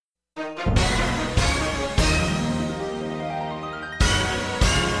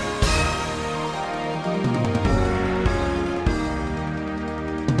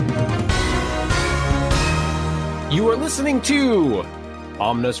You are listening to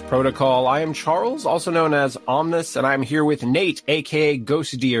Omnis Protocol. I am Charles, also known as Omnis, and I'm here with Nate, aka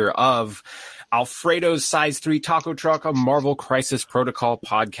Ghost Deer of Alfredo's Size 3 Taco Truck, a Marvel Crisis Protocol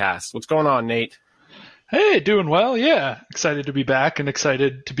podcast. What's going on, Nate? Hey, doing well, yeah. Excited to be back and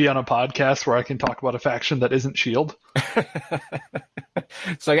excited to be on a podcast where I can talk about a faction that isn't S.H.I.E.L.D.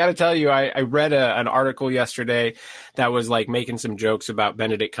 So I got to tell you, I read an article yesterday that was like making some jokes about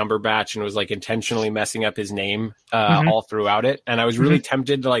Benedict Cumberbatch and was like intentionally messing up his name all throughout it. And I was really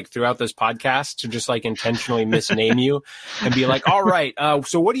tempted to like throughout this podcast to just like intentionally misname you and be like, all right,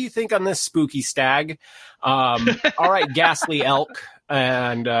 so what do you think on this spooky stag? All right, ghastly elk.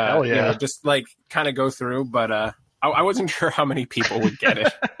 And, you know, just like kind of go through, but I wasn't sure how many people would get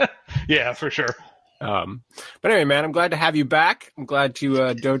it. Yeah, for sure. But anyway, man, I'm glad to have you back. I'm glad to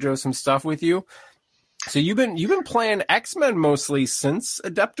dojo some stuff with you. So you've been playing X-Men mostly since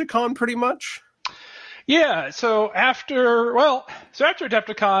Adepticon, pretty much. Yeah. So after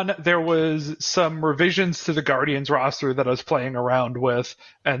Adepticon, there was some revisions to the Guardians roster that I was playing around with,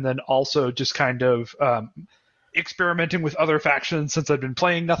 and then also just kind of experimenting with other factions since I've been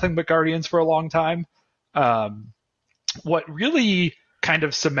playing nothing but Guardians for a long time. What really kind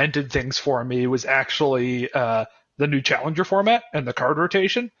of cemented things for me was actually the new Challenger format and the card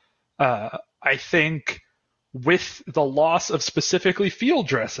rotation. I think with the loss of specifically field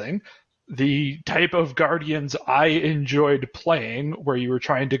dressing, the type of Guardians I enjoyed playing, where you were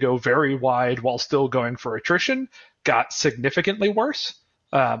trying to go very wide while still going for attrition, got significantly worse.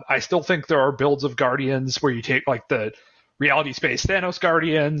 I still think there are builds of Guardians where you take like the Reality Space Thanos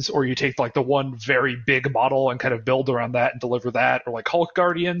Guardians, or you take like the one very big model and kind of build around that and deliver that, or like Hulk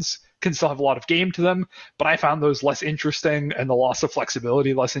Guardians can still have a lot of game to them, but I found those less interesting and the loss of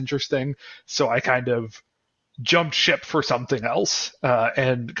flexibility less interesting, so I kind of jumped ship for something else,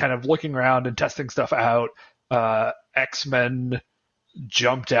 and kind of looking around and testing stuff out. X-Men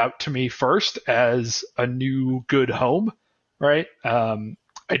jumped out to me first as a new good home, right?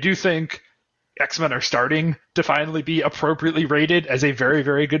 I do think X-Men are starting to finally be appropriately rated as a very,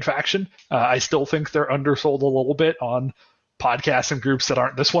 very good faction. I still think they're undersold a little bit on podcasts and groups that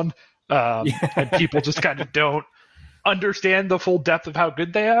aren't this one. And people just kind of don't understand the full depth of how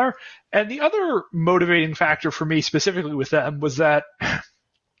good they are. And the other motivating factor for me specifically with them was that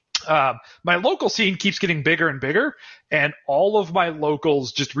my local scene keeps getting bigger and bigger, and all of my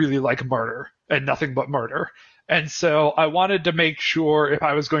locals just really like murder and nothing but murder. And so I wanted to make sure if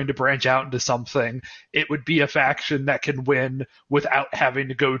I was going to branch out into something, it would be a faction that can win without having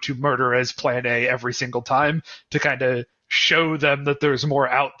to go to murder as plan A every single time, to kind of show them that there's more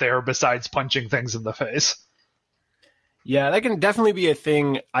out there besides punching things in the face. Yeah, that can definitely be a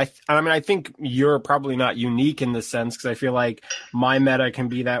thing. I think you're probably not unique in this sense, because I feel like my meta can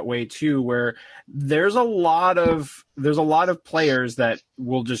be that way too, where there's a lot of players that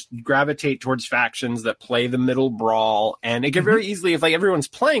will just gravitate towards factions that play the middle brawl, and it can very easily, if like everyone's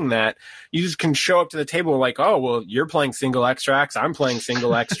playing that, you just can show up to the table like, oh, well, you're playing single extracts, I'm playing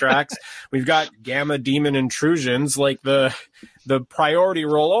single extracts, we've got gamma demon intrusions, like the priority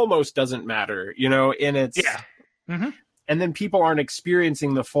roll almost doesn't matter, you know, and it's and then people aren't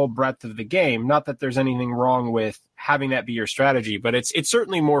experiencing the full breadth of the game. Not that there's anything wrong with having that be your strategy, but it's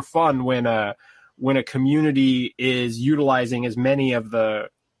certainly more fun when a community is utilizing as many of the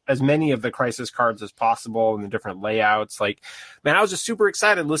crisis cards as possible and the different layouts. Like, man, I was just super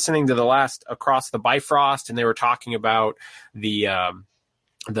excited listening to the last Across the Bifrost, and they were talking about the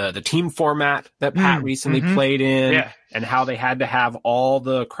team format that Pat recently played in, and how they had to have all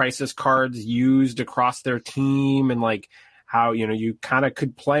the crisis cards used across their team, and like how, you know, you kind of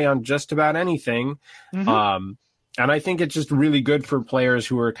could play on just about anything. And I think it's just really good for players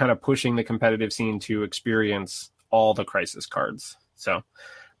who are kind of pushing the competitive scene to experience all the crisis cards. So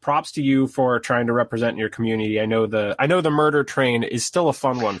props to you for trying to represent your community. I know the murder train is still a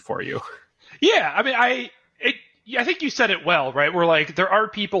fun one for you. Yeah, I mean, I think you said it well, right? We're like, there are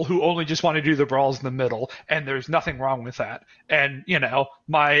people who only just want to do the brawls in the middle, and there's nothing wrong with that. And, you know,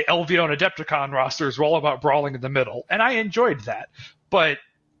 my LVO and Adepticon rosters were all about brawling in the middle, and I enjoyed that. But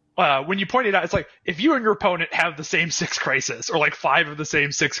when you pointed out, it's like, if you and your opponent have the same 6 crisis, or like 5 of the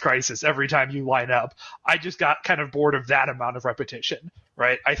same 6 crisis every time you line up, I just got kind of bored of that amount of repetition,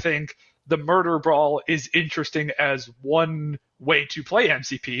 right? I think the murder brawl is interesting as one way to play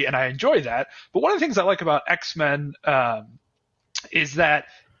MCP, and I enjoy that. But one of the things I like about X-Men is that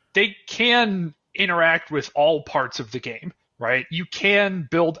they can interact with all parts of the game, right? You can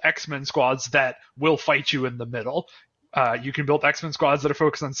build X-Men squads that will fight you in the middle. You can build X-Men squads that are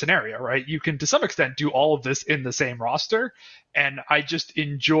focused on scenario, right? You can, to some extent, do all of this in the same roster. And I just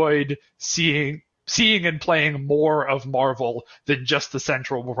enjoyed seeing seeing and playing more of Marvel than just the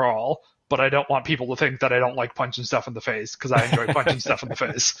central brawl. But I don't want people to think that I don't like punching stuff in the face, because I enjoy punching stuff in the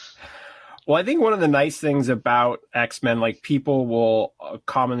face. Well, I think one of the nice things about X-Men, like people will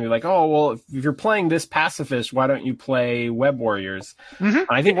commonly be like, oh, well, if you're playing this pacifist, why don't you play Web Warriors?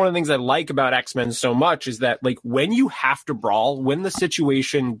 Mm-hmm. I think one of the things I like about X-Men so much is that, like, when you have to brawl, when the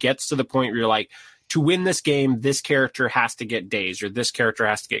situation gets to the point where you're like, to win this game, this character has to get dazed, or this character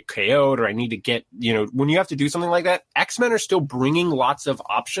has to get KO'd, or I need to get, when you have to do something like that, X-Men are still bringing lots of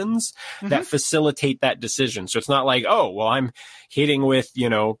options that facilitate that decision. So it's not like, oh, well, I'm hitting with,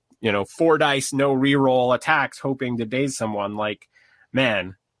 4 dice, no reroll attacks, hoping to daze someone. Like,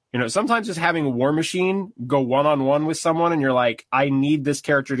 man, sometimes just having War Machine go one-on-one with someone and you're like, I need this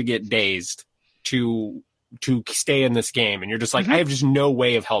character to get dazed to stay in this game. And you're just like, I have just no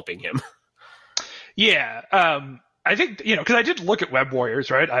way of helping him. Yeah, I think, because I did look at Web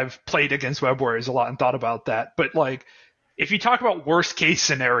Warriors, right? I've played against Web Warriors a lot and thought about that. But, like, if you talk about worst case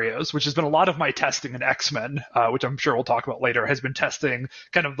scenarios, which has been a lot of my testing in X-Men, which I'm sure we'll talk about later, has been testing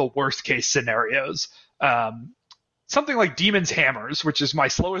kind of the worst case scenarios. Something like Demon's Hammers, which is my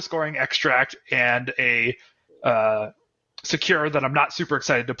slowest scoring extract and a secure that I'm not super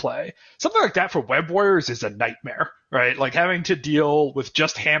excited to play. Something like that for Web Warriors is a nightmare, right? Like having to deal with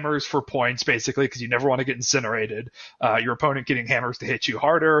just hammers for points, basically, because you never want to get incinerated. Your opponent getting hammers to hit you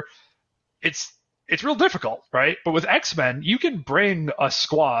harder. It's real difficult, right? But with X-Men, you can bring a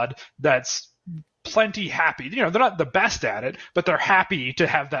squad that's plenty happy. They're not the best at it, but they're happy to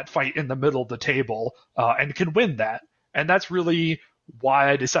have that fight in the middle of the table and can win that. And that's really why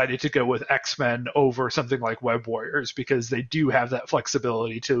I decided to go with X-Men over something like Web Warriors, because they do have that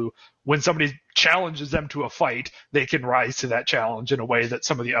flexibility to, when somebody challenges them to a fight, they can rise to that challenge in a way that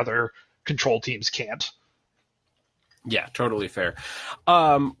some of the other control teams can't. Yeah, totally fair.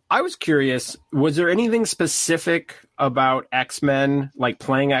 I was curious, was there anything specific about X-Men, like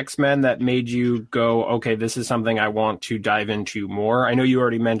playing X-Men, that made you go, okay, this is something I want to dive into more? I know you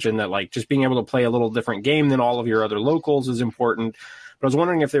already mentioned that, like, just being able to play a little different game than all of your other locals is important. But I was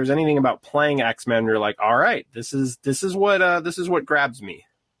wondering if there's anything about playing X-Men where you're like, all right, this is what grabs me.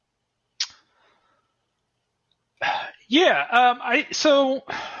 Yeah, so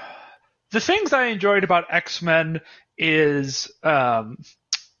the things I enjoyed about X-Men is I'm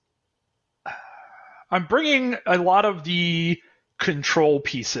bringing a lot of the control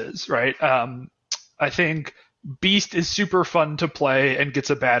pieces, right? I think Beast is super fun to play and gets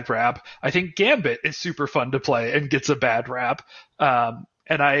a bad rap. I think Gambit is super fun to play and gets a bad rap.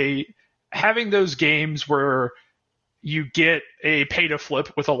 And having those games where you get a pay to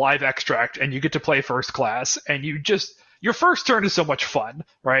flip with a live extract and you get to play first class, and your first turn is so much fun,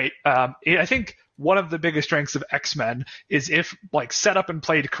 right? I think one of the biggest strengths of X-Men is, if like set up and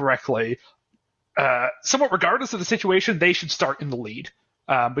played correctly, somewhat regardless of the situation, they should start in the lead.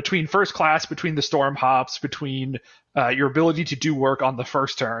 Between first class, between the storm hops, between your ability to do work on the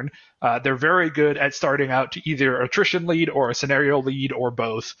first turn, they're very good at starting out to either attrition lead or a scenario lead or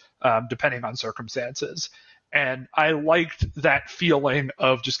both, depending on circumstances. And I liked that feeling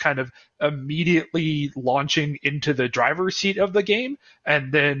of just kind of immediately launching into the driver's seat of the game,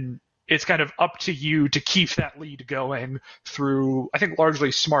 and then it's kind of up to you to keep that lead going through, I think,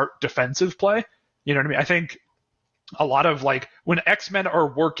 largely smart defensive play. You know what I mean? I think a lot of, like, when X-Men are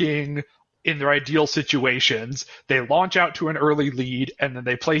working in their ideal situations, they launch out to an early lead and then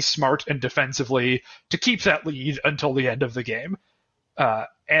they play smart and defensively to keep that lead until the end of the game.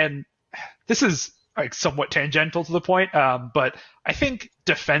 And this is like somewhat tangential to the point, but I think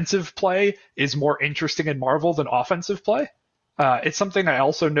defensive play is more interesting in Marvel than offensive play. It's something I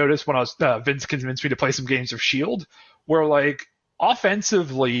also noticed when Vince convinced me to play some games of S.H.I.E.L.D., where, like,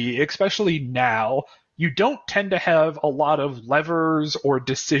 offensively, especially now, you don't tend to have a lot of levers or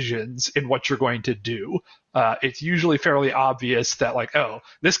decisions in what you're going to do. It's usually fairly obvious that, like, oh,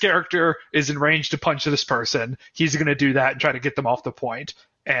 this character is in range to punch this person. He's going to do that and try to get them off the point.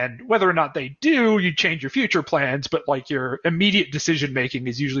 And whether or not they do, you change your future plans, but, like, your immediate decision making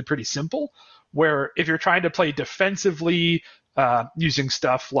is usually pretty simple. Where if you're trying to play defensively, using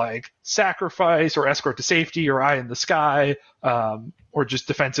stuff like Sacrifice or Escort to Safety or Eye in the Sky, or just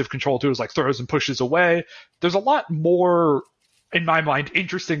defensive control tools like throws and pushes away, there's a lot more, in my mind,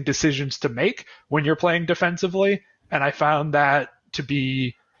 interesting decisions to make when you're playing defensively. And I found that to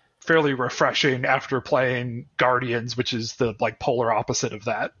be fairly refreshing after playing Guardians, which is the, like, polar opposite of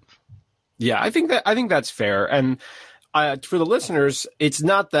that. Yeah, I think that's fair. And for the listeners, it's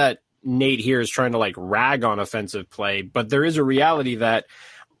not that Nate here is trying to, like, rag on offensive play, but there is a reality that,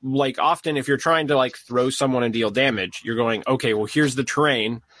 like, often if you're trying to, like, throw someone and deal damage, you're going, okay, well, here's the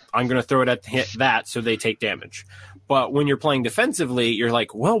terrain. I'm going to throw it at that so they take damage. But when you're playing defensively, you're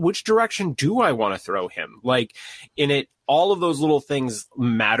like, well, which direction do I want to throw him? Like in it, all of those little things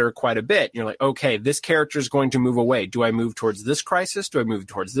matter quite a bit. You're like, okay, this character is going to move away. Do I move towards this crisis? Do I move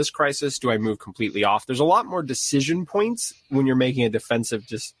towards this crisis? Do I move completely off? There's a lot more decision points when you're making a defensive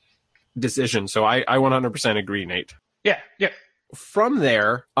decision. So I 100% agree, Nate. Yeah. From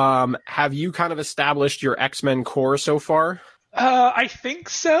there, have you kind of established your X-Men core so far? I think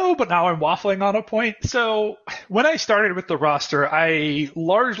so, but now I'm waffling on a point. So when I started with the roster, I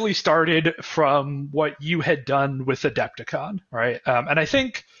largely started from what you had done with Adepticon, right? And I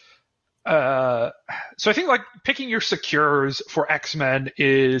think, so I think like picking your secures for X-Men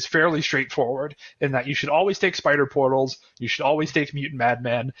is fairly straightforward in that you should always take Spider Portals, you should always take Mutant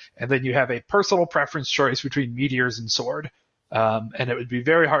Madman, and then you have a personal preference choice between Meteors and Sword. And it would be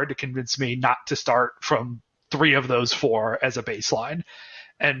very hard to convince me not to start from 3 of those 4 as a baseline.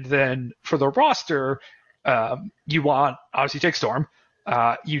 And then for the roster, you want, obviously take Storm.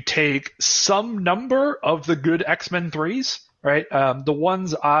 You take some number of the good X-Men 3s, right? The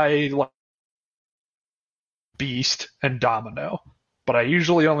ones I like, Beast and Domino. But I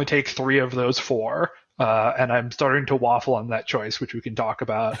usually only take 3 of those 4. And I'm starting to waffle on that choice, which we can talk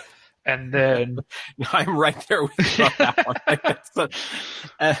about. And then I'm right there with you on that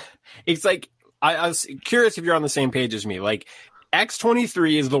one. It's like, I was curious if you're on the same page as me. Like,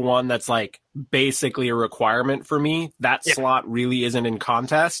 X-23 is the one that's like basically a requirement for me. That slot really isn't in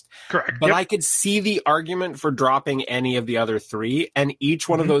contest. Correct. But I could see the argument for dropping any of the other 3, and each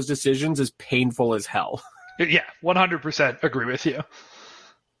one of those decisions is painful as hell. Yeah, 100% agree with you.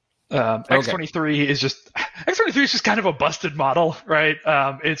 X-23 is just kind of a busted model, right?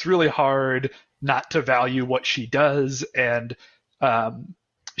 It's really hard not to value what she does, and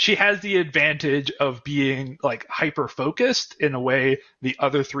she has the advantage of being like hyper focused in a way the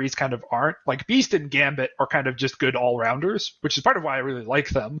other 3s kind of aren't. Like Beast and Gambit are kind of just good all rounders, which is part of why I really like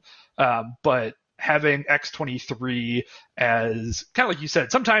them. But having X-23 as kind of like you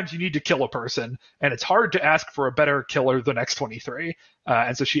said, sometimes you need to kill a person, and it's hard to ask for a better killer than X-23.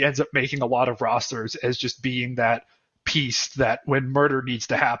 And so she ends up making a lot of rosters as just being that piece that when murder needs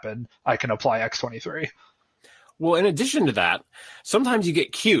to happen, I can apply X-23. Well, in addition to that, sometimes you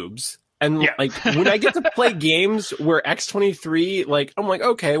get cubes. And like when I get to play games where X-23, like I'm like,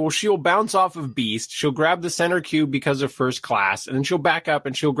 okay, well, she'll bounce off of Beast. She'll grab the center cube because of first class, and then she'll back up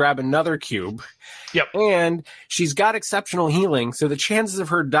and she'll grab another cube. Yep. And she's got exceptional healing, so the chances of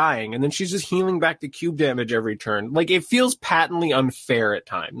her dying, and then she's just healing back to cube damage every turn. Like it feels patently unfair at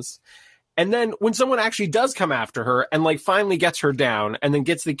times. And then when someone actually does come after her and like finally gets her down and then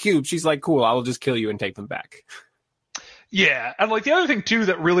gets the cube, she's like, cool, I'll just kill you and take them back. Yeah, and like the other thing too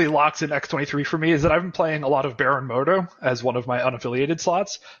that really locks in X-23 for me is that I've been playing a lot of Baron Moto as one of my unaffiliated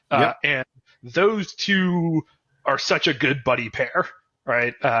slots, and those 2 are such a good buddy pair,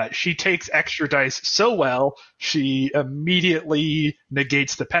 right? She takes extra dice so well, she immediately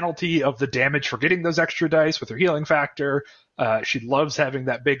negates the penalty of the damage for getting those extra dice with her healing factor. She loves having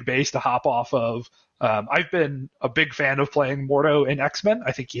that big base to hop off of. I've been a big fan of playing Mordo in X-Men.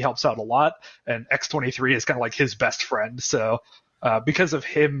 I think he helps out a lot, and X-23 is kind of like his best friend. So because of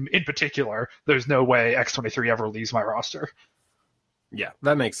him in particular, there's no way X-23 ever leaves my roster. Yeah,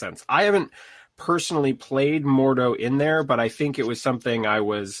 that makes sense. I haven't personally played Mordo in there, but I think it was something I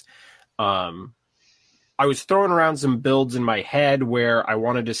was throwing around some builds in my head where I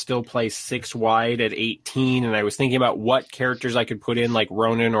wanted to still play 6 wide at 18, and I was thinking about what characters I could put in, like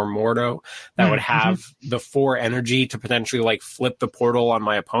Ronin or Mordo, that would have the 4 energy to potentially like flip the portal on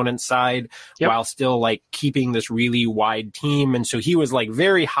my opponent's side while still like keeping this really wide team. And so he was like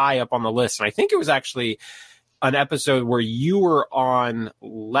very high up on the list. And I think it was actually an episode where you were on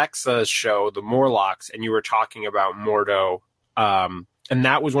Lexa's show, The Morlocks, and you were talking about Mordo. And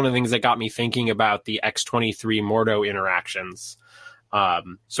that was one of the things that got me thinking about the X-23 Mordo interactions.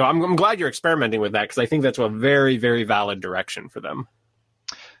 So I'm glad you're experimenting with that, because I think that's a very, very valid direction for them.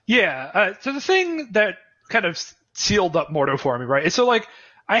 Yeah. So the thing that kind of sealed up Mordo for me, right? So like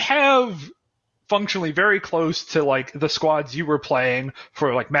I have functionally very close to like the squads you were playing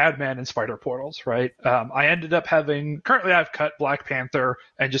for like Madman and Spider Portals, right? I ended up currently I've cut Black Panther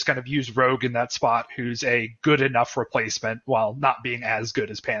and just kind of used Rogue in that spot, who's a good enough replacement while not being as good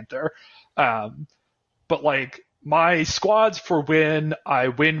as Panther. But like my squads for when I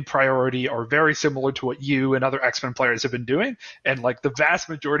win priority are very similar to what you and other X-Men players have been doing. And like the vast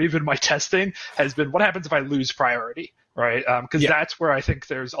majority of my testing has been what happens if I lose priority, right? Because that's where I think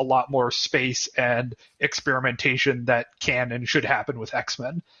there's a lot more space and experimentation that can and should happen with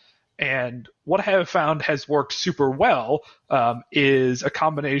X-Men. And what I have found has worked super well is a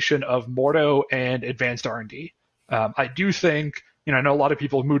combination of Mordo and advanced R&D. I do think, I know a lot of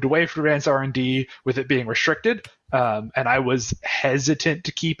people have moved away from advanced R&D with it being restricted, and I was hesitant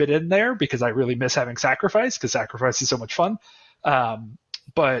to keep it in there because I really miss having Sacrifice, because Sacrifice is so much fun.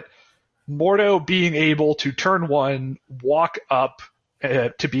 But Mordo being able to turn one, walk up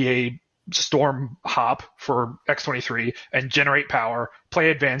to be a storm hop for X23 and generate power, play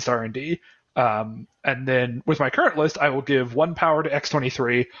advanced R&D. And then with my current list, I will give 1 power to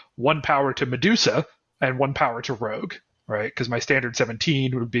X23, 1 power to Medusa, and 1 power to Rogue, right? Because my standard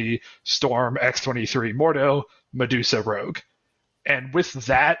 17 would be Storm, X23, Mordo, Medusa, Rogue. And with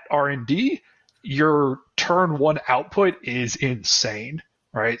that R&D, your turn 1 output is insane.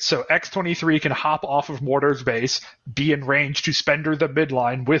 Right, so X23 can hop off of Mortar's base, be in range to Spender the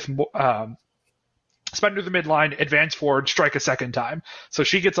midline with Spender the midline, advance forward, strike a second time. So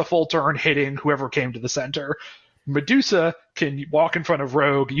she gets a full turn hitting whoever came to the center. Medusa can walk in front of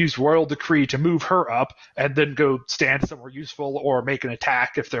Rogue, use Royal Decree to move her up, and then go stand somewhere useful or make an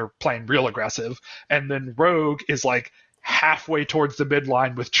attack if they're playing real aggressive. And then Rogue is like halfway towards the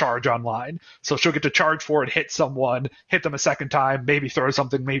midline with charge online. So she'll get to charge forward, hit someone, hit them a second time, maybe throw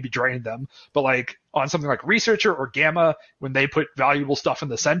something, maybe drain them. But like on something like Researcher or Gamma, when they put valuable stuff in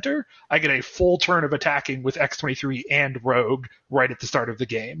the center, I get a full turn of attacking with X23 and Rogue right at the start of the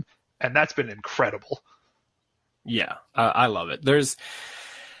game. And that's been incredible. Yeah, I love it. There's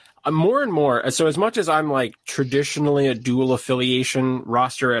more and more. So as much as I'm like traditionally a dual affiliation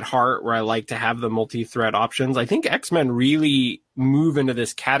roster at heart, where I like to have the multi-threat options, I think X-Men really move into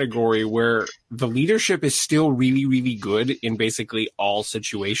this category where the leadership is still really, really good in basically all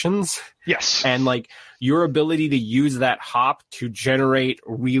situations. Yes. And like your ability to use that hop to generate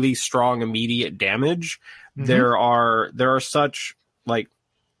really strong immediate damage. Mm-hmm. There are such like,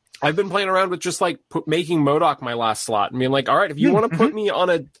 I've been playing around with just like making MODOK my last slot and being like, all right, if you want to put me on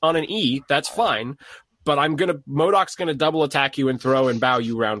an E, that's fine, but MODOK's gonna double attack you and throw and bow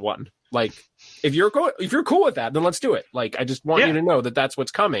you round 1. Like, if you're cool with that, then let's do it. Like, I just want you to know that that's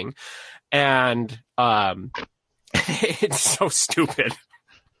what's coming, and it's so stupid.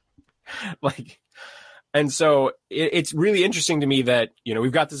 Like. And so it's really interesting to me that,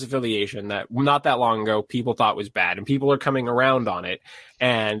 we've got this affiliation that not that long ago people thought was bad, and people are coming around on it.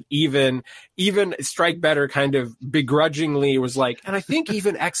 And even Strike Better kind of begrudgingly was like, and I think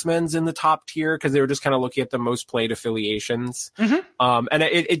even X-Men's in the top tier, because they were just kind of looking at the most played affiliations. Mm-hmm.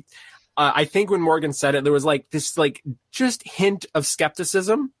 And I think when Morgan said it, there was like this like just hint of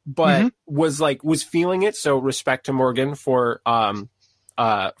skepticism, but was feeling it. So respect to Morgan for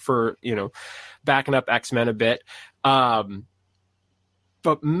backing up X-Men a bit. But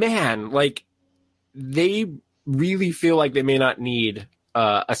man, like they really feel like they may not need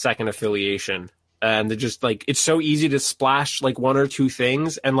a second affiliation. And they're just like, it's so easy to splash like 1 or 2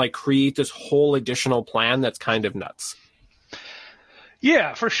 things and like create this whole additional plan that's kind of nuts.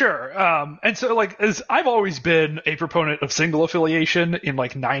 Yeah, for sure. And so like, as I've always been a proponent of single affiliation in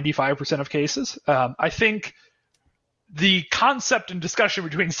like 95% of cases. I think the concept and discussion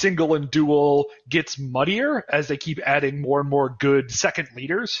between single and dual gets muddier as they keep adding more and more good second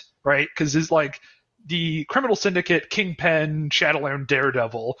leaders, right? Because it's like the Criminal Syndicate, Kingpin, Shadowland,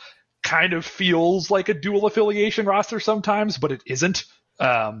 Daredevil kind of feels like a dual affiliation roster sometimes, but it isn't. You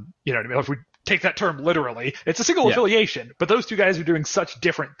know what I mean? If we take that term literally, it's a single affiliation, but those two guys are doing such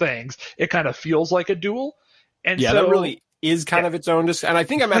different things, it kind of feels like a dual. And so that really is kind of its own. And I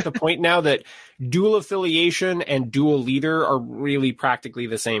think I'm at the point now that dual affiliation and dual leader are really practically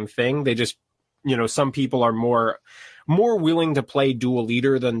the same thing. They just, some people are more willing to play dual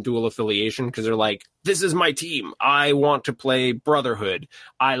leader than dual affiliation because they're like, this is my team. I want to play Brotherhood.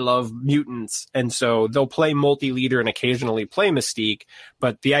 I love mutants. And so they'll play multi-leader and occasionally play Mystique.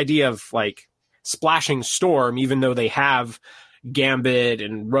 But the idea of like splashing Storm, even though they have Gambit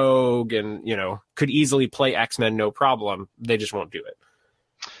and Rogue and, could easily play X-Men no problem, they just won't do it.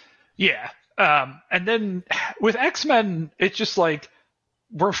 Yeah. And then with X-Men, it's just like,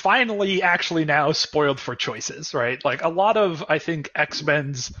 we're finally actually now spoiled for choices, right? Like a lot of, I think,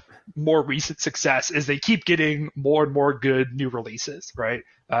 X-Men's more recent success is they keep getting more and more good new releases, right?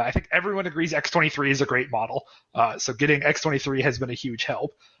 I think everyone agrees X23 is a great model. So getting X23 has been a huge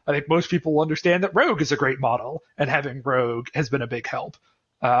help. I think most people understand that Rogue is a great model, and having Rogue has been a big help.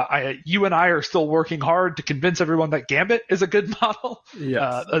 You and I are still working hard to convince everyone that Gambit is a good model.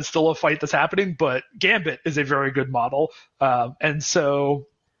 Yes. It's still a fight that's happening, but Gambit is a very good model. And so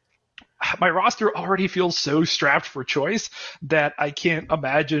my roster already feels so strapped for choice that I can't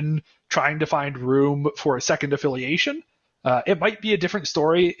imagine trying to find room for a second affiliation. It might be a different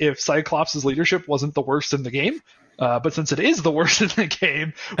story if Cyclops' leadership wasn't the worst in the game. But since it is the worst in the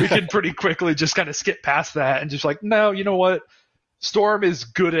game, we can pretty quickly just kind of skip past that and just like, no, you know what? Storm is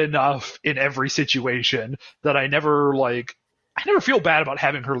good enough in every situation that I never feel bad about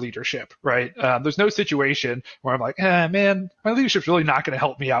having her leadership, right? There's no situation where I'm like, man, my leadership's really not going to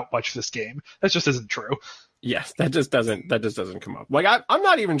help me out much this game. That just isn't true. Yes, that just doesn't come up. Like, I'm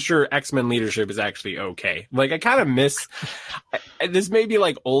not even sure X-Men leadership is actually okay. Like, I kind of miss, this may be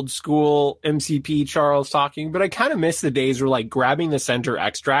like old school MCP Charles talking, but I kind of miss the days where like grabbing the center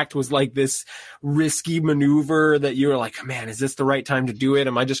extract was like this risky maneuver that you were like, man, is this the right time to do it?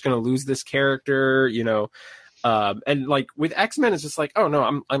 Am I just going to lose this character? You know? And like with X-Men, it's just like, oh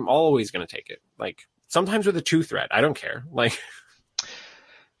no, I'm always going to take it. Like sometimes with a 2-threat, I don't care. Like,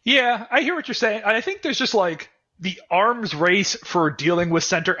 yeah, I hear what you're saying. I think there's just like the arms race for dealing with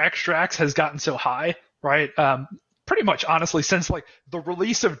center extracts has gotten so high, right? Pretty much honestly, since like the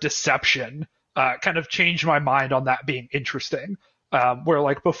release of Deception, kind of changed my mind on that being interesting. Where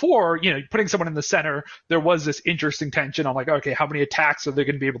like before, you know, putting someone in the center, there was this interesting tension on like, okay, how many attacks are they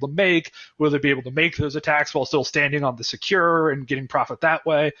going to be able to make? Will they be able to make those attacks while still standing on the secure and getting profit that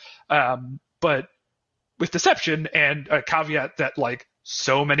way? But with Deception and a caveat that like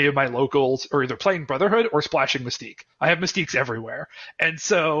so many of my locals are either playing Brotherhood or splashing Mystique. I have Mystiques everywhere. And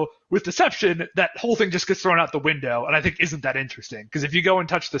so with Deception, that whole thing just gets thrown out the window and I think isn't that interesting. Because if you go and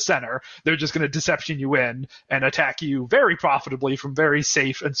touch the center, they're just going to Deception you in and attack you very profitably from very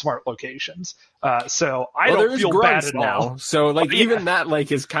safe and smart locations. So I don't feel bad at all. So like even that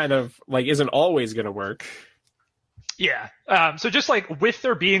like is kind of like isn't always going to work. Yeah. So just like with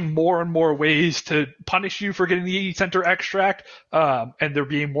there being more and more ways to punish you for getting the center extract, and there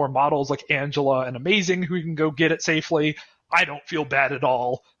being more models like Angela and Amazing who can go get it safely, I don't feel bad at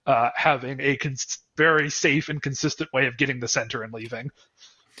all having a very safe and consistent way of getting the center and leaving.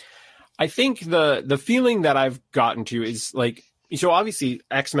 I think the feeling that I've gotten to is like, so obviously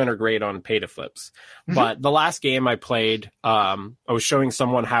X-Men are great on pay to flips, but the last game I played, I was showing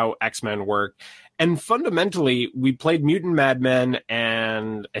someone how X-Men work. And fundamentally, we played Mutant Madmen,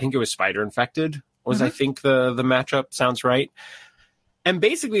 and I think it was Spider Infected was I think the matchup sounds right. And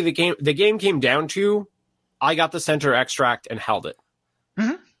basically, the game came down to I got the center extract and held it,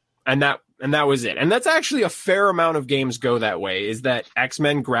 and that was it. And that's actually a fair amount of games go that way. Is that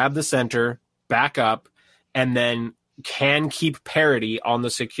X-Men grab the center, back up, and then can keep parity on the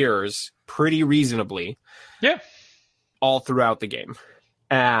secures pretty reasonably, all throughout the game,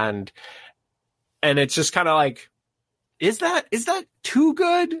 and it's just kind of like, is that too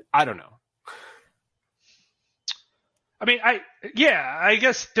good? I don't know. I mean, I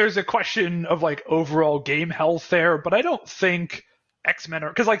guess there's a question of like overall game health there, but I don't think X-Men are,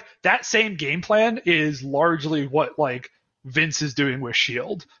 because like that same game plan is largely what like Vince is doing with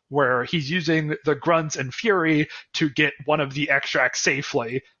S.H.I.E.L.D., where he's using the Grunts and Fury to get one of the extracts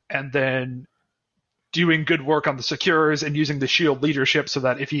safely, and then doing good work on the secures and using the S.H.I.E.L.D. leadership so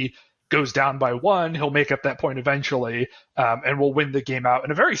that if he goes down by one, he'll make up that point eventually, and we'll win the game out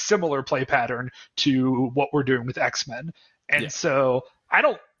in a very similar play pattern to what we're doing with X-Men. And so I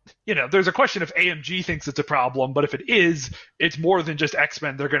don't, there's a question if AMG thinks it's a problem, but if it is, it's more than just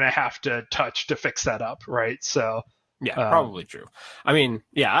X-Men they're going to have to touch to fix that up, right? So yeah, probably true. I mean,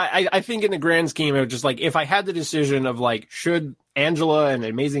 I think in the grand scheme of just like, if I had the decision of like, should Angela and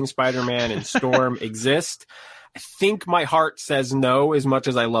Amazing Spider-Man and Storm exist, I think my heart says no, as much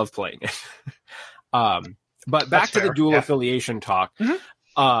as I love playing it. But back to the dual affiliation talk.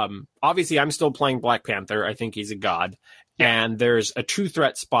 Obviously, I'm still playing Black Panther. I think he's a god. Yeah. And there's a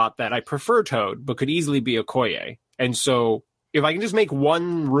 2-threat spot that I prefer Toad, but could easily be Okoye. And so if I can just make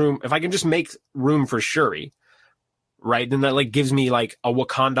room for Shuri, right, then that like gives me like a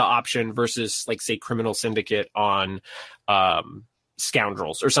Wakanda option versus like, say, Criminal Syndicate on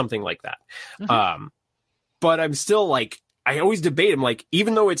Scoundrels or something like that. But I'm still like, I always debate. I'm like,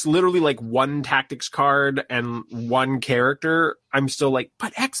 even though it's literally like one tactics card and one character, I'm still like,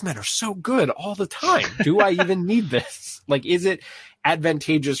 but X-Men are so good all the time. Do I even need this? Like, is it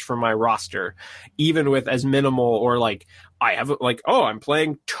advantageous for my roster, even with as minimal or like, I have like, oh, I'm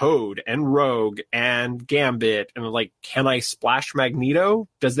playing Toad and Rogue and Gambit. And like, can I splash Magneto?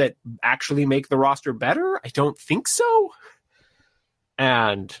 Does that actually make the roster better? I don't think so.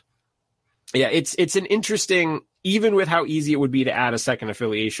 And yeah, it's an interesting, even with how easy it would be to add a second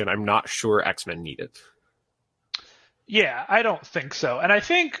affiliation, I'm not sure X-Men need it. Yeah, I don't think so. And I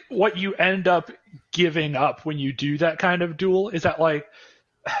think what you end up giving up when you do that kind of duel is that like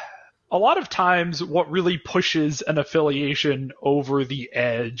a lot of times what really pushes an affiliation over the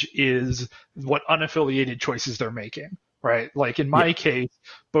edge is what unaffiliated choices they're making, right? Like in my case,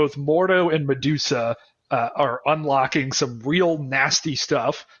 both Mordo and Medusa are unlocking some real nasty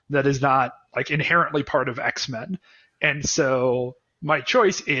stuff that is not like inherently part of X-Men. And so my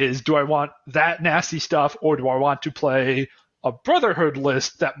choice is, do I want that nasty stuff, or do I want to play a Brotherhood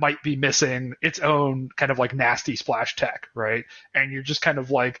list that might be missing its own kind of like nasty splash tech, right? And you're just kind of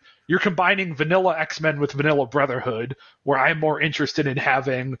like, you're combining vanilla X-Men with vanilla Brotherhood, where I'm more interested in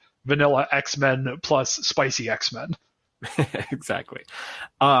having vanilla X-Men plus spicy X-Men. Exactly.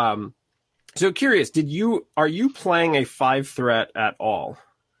 So curious, are you playing a 5-threat at all?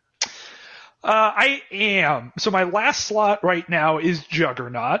 I am. So my last slot right now is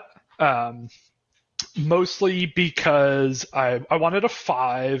Juggernaut. Mostly because I wanted a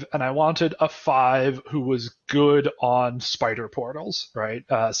 5, and I wanted a 5 who was good on spider portals, right?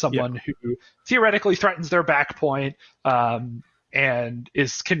 Someone who theoretically threatens their back point, and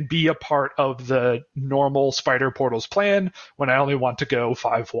can be a part of the normal spider portals plan when I only want to go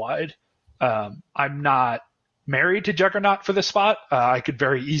 5 wide. I'm not married to Juggernaut for this spot. I could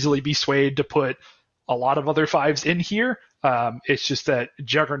very easily be swayed to put a lot of other 5s in here. It's just that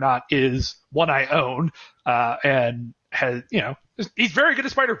Juggernaut is one I own, and has, he's very good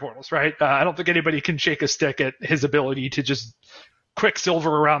at spider portals, right? I don't think anybody can shake a stick at his ability to just quicksilver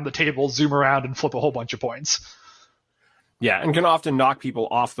around the table, zoom around, and flip a whole bunch of points. Yeah, and can often knock people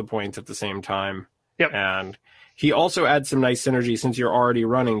off the points at the same time. Yep. And he also adds some nice synergy since you're already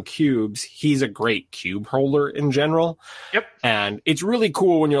running cubes. He's a great cube holder in general. Yep. And it's really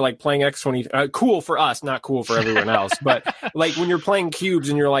cool when you're like playing X-20. Cool for us, not cool for everyone else. But like when you're playing cubes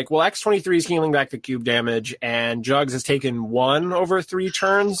and you're like, well, X-23 is healing back the cube damage, and Jugs has taken 1 over 3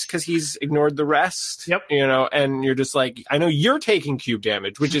 turns because he's ignored the rest. Yep. And you're just like, I know you're taking cube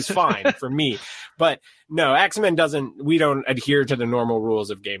damage, which is fine for me. But no, X-Men we don't adhere to the normal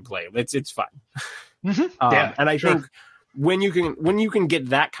rules of gameplay. It's fine. Mm-hmm. And I think when you can get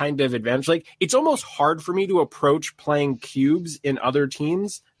that kind of advantage, like it's almost hard for me to approach playing cubes in other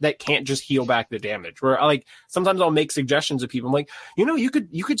teams that can't just heal back the damage. Where like sometimes I'll make suggestions of people. I'm like, you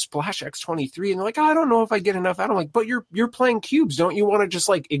could splash X-23, and they're like, I don't know if I get enough out. I'm like, but you're playing cubes, don't you want to just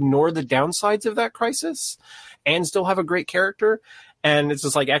like ignore the downsides of that crisis and still have a great character? And it's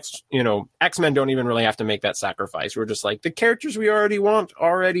just like X-Men don't even really have to make that sacrifice. We're just like, the characters we already want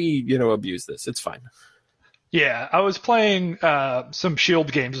abuse this. It's fine. Yeah, I was playing some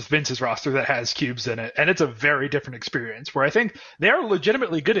Shield games with Vince's roster that has cubes in it, and it's a very different experience where I think they are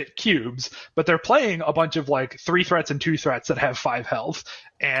legitimately good at cubes, but they're playing a bunch of like 3 threats and 2 threats that have 5 health,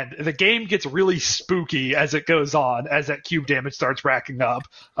 and the game gets really spooky as it goes on, as that cube damage starts racking up,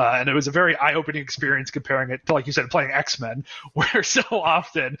 and it was a very eye-opening experience comparing it to, like you said, playing X-Men, where so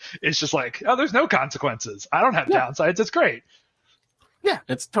often it's just like, oh, there's no consequences. I don't have downsides. It's great. Yeah,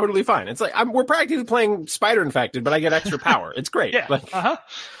 it's totally fine. It's like we're practically playing Spider Infected, but I get extra power. It's great. Yeah.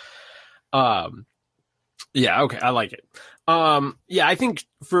 Yeah. Okay. I like it. Yeah. I think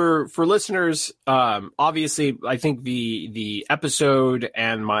for listeners, obviously, I think the episode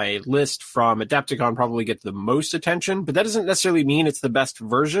and my list from Adepticon probably get the most attention, but that doesn't necessarily mean it's the best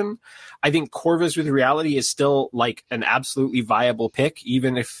version. I think Corvus with Reality is still like an absolutely viable pick,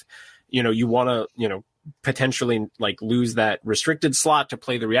 even if you want to potentially like lose that restricted slot to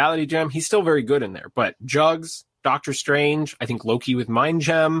play the Reality Gem. He's still very good in there. But Jugs, Doctor Strange, I think Loki with Mind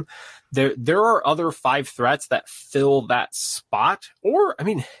Gem, there are other 5 threats that fill that spot. Or I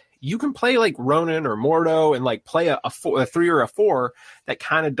mean, you can play like Ronan or Mordo and like play a 3 or a 4 that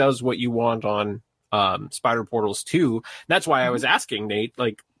kind of does what you want on Spider Portals 2. That's why I was asking Nate,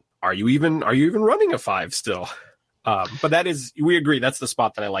 like, are you even running a 5 still? But we agree that's the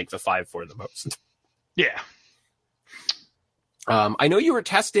spot that I like the 5 for the most. Yeah. I know you were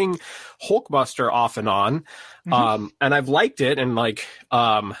testing Hulkbuster off and on, and I've liked it. And like,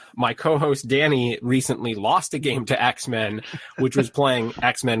 my co-host Danny recently lost a game to X-Men, which was playing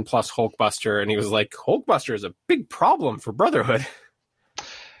X-Men plus Hulkbuster. And he was like, Hulkbuster is a big problem for Brotherhood.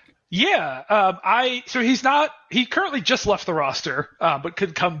 Yeah. He currently just left the roster, but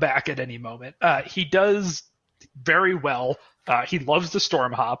could come back at any moment. He does very well. He loves the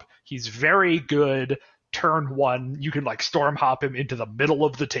Storm Hop. He's very good turn 1. You can like Storm Hop him into the middle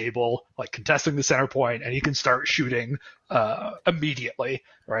of the table, like contesting the center point, and he can start shooting immediately,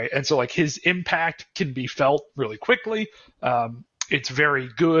 right? And so like his impact can be felt really quickly. It's very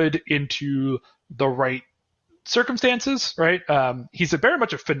good into the right circumstances, right? He's very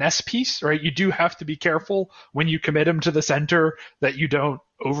much a finesse piece, right? You do have to be careful when you commit him to the center that you don't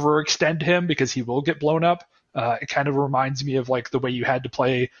overextend him, because he will get blown up. It kind of reminds me of like the way you had to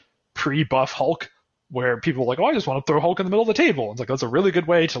play pre-buff Hulk, where people were like, oh, I just want to throw Hulk in the middle of the table. It's like, that's a really good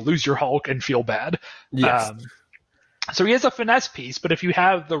way to lose your Hulk and feel bad. Yes. So he has a finesse piece, but if you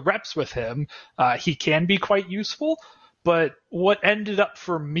have the reps with him, he can be quite useful. But what ended up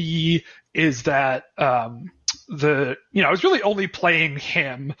for me is that I was really only playing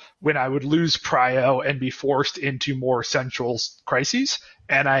him when I would lose prio and be forced into more central crises,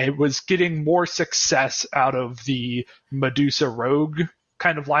 and I was getting more success out of the Medusa Rogue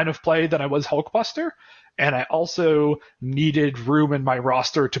kind of line of play than I was Hulkbuster. And I also needed room in my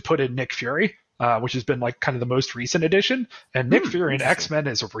roster to put in Nick Fury, which has been like kind of the most recent addition. And Nick Fury in X-Men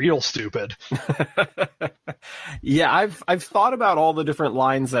is real stupid. Yeah, I've thought about all the different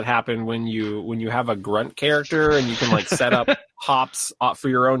lines that happen when you have a grunt character and you can like set up hops for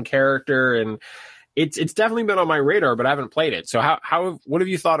your own character, and it's definitely been on my radar, but I haven't played it. So what have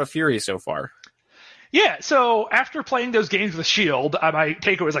you thought of Fury so far? Yeah, so after playing those games with Shield, my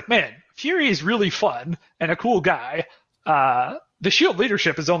takeaway was like, man, Fury is really fun and a cool guy. The Shield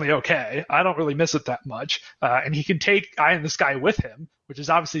leadership is only okay. I don't really miss it that much. And he can take Eye in the Sky with him, which is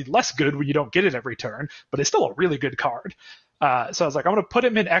obviously less good when you don't get it every turn, but it's still a really good card. So I was like, I'm going to put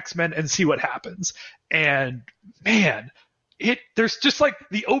him in X-Men and see what happens. And man, there's just like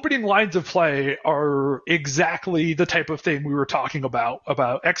the opening lines of play are exactly the type of thing we were talking about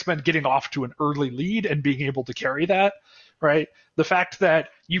X-Men getting off to an early lead and being able to carry that, right? The fact that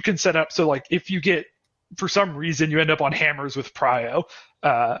you can set up, so like if you get, for some reason, you end up on hammers with prio,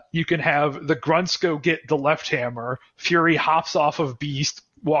 you can have the grunts go get the left hammer, Fury hops off of Beast,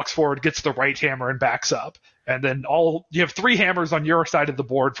 walks forward, gets the right hammer and backs up. And then you have 3 hammers on your side of the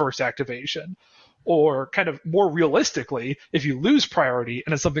board first activation. Or kind of more realistically, if you lose priority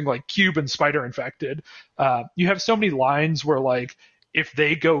and it's something like Cube and Spider Infected, you have so many lines where like if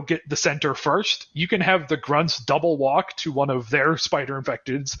they go get the center first, you can have the grunts double walk to one of their Spider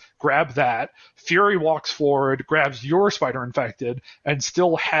Infecteds, grab that. Fury walks forward, grabs your Spider Infected, and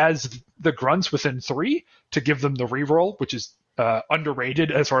still has the grunts within 3 to give them the reroll, which is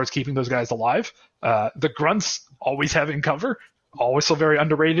underrated as far as keeping those guys alive. The grunts always having cover. Also very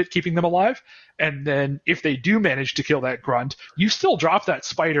underrated, keeping them alive. And then if they do manage to kill that grunt, you still drop that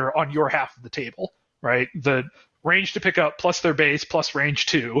spider on your half of the table, right? The range to pick up plus their base plus range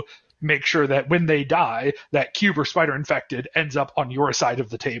 2, make sure that when they die, that cube or spider infected ends up on your side of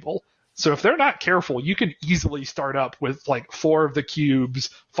the table. So if they're not careful, you can easily start up with like 4 of the cubes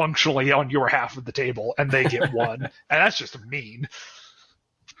functionally on your half of the table and they get 1. And that's just mean.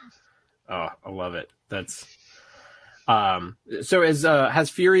 Oh, I love it. That's... So has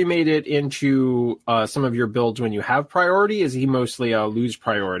Fury made it into some of your builds when you have priority? Is he mostly a lose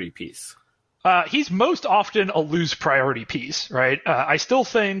priority piece? He's most often a lose priority piece, right? I still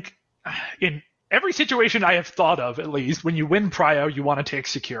think in every situation I have thought of, at least, when you win prio, you want to take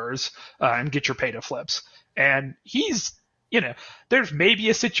secures and get your pay to flips. And he's, there's maybe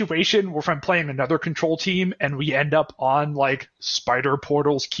a situation where if I'm playing another control team and we end up on like Spider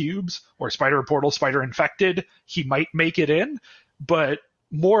Portals cubes or Spider Portal Spider Infected, he might make it in. But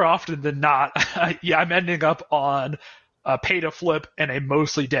more often than not, I'm ending up on a pay to flip and a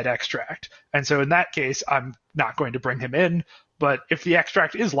mostly dead extract. And so in that case, I'm not going to bring him in. But if the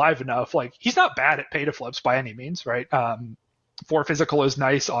extract is live enough, like he's not bad at pay to flips by any means, right? 4 physical is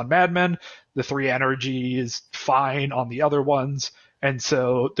nice on Mad Men. The 3 energy is fine on the other ones. And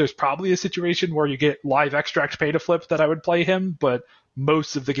so there's probably a situation where you get live extract pay to flip that I would play him, but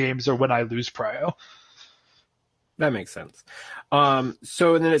most of the games are when I lose prio. That makes sense.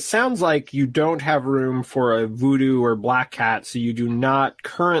 So then it sounds like you don't have room for a Voodoo or Black Cat, so you do not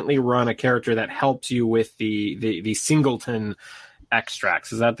currently run a character that helps you with the singleton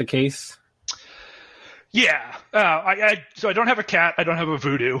extracts. Is that the case? Yeah. So I don't have a cat. I don't have a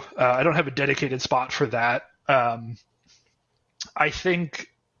Voodoo. I don't have a dedicated spot for that. I think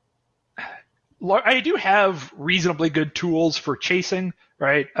I do have reasonably good tools for chasing,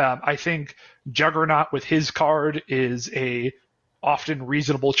 right? I think Juggernaut with his card is a often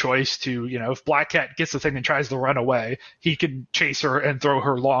reasonable choice to, if Black Cat gets the thing and tries to run away, he can chase her and throw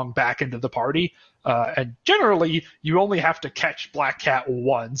her long back into the party. And generally, you only have to catch Black Cat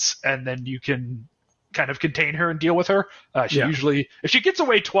once, and then you can kind of contain her and deal with her. Usually, if she gets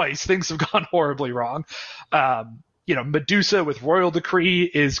away twice, things have gone horribly wrong. Medusa with Royal Decree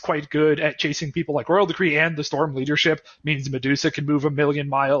is quite good at chasing people. Like Royal Decree and the Storm Leadership means Medusa can move 1,000,000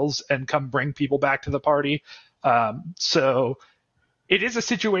 miles and come bring people back to the party. So it is a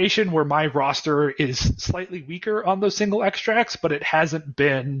situation where my roster is slightly weaker on those single extracts, but it hasn't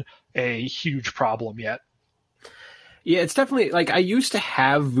been a huge problem yet. Yeah, it's definitely like I used to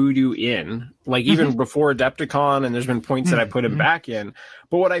have Voodoo in, like even before Adepticon, and there's been points that I put him back in.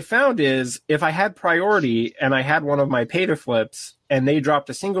 But what I found is if I had priority and I had one of my pay to flips and they dropped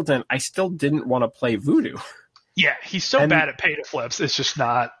a singleton, I still didn't want to play Voodoo. Yeah, he's so bad at pay to flips. It's just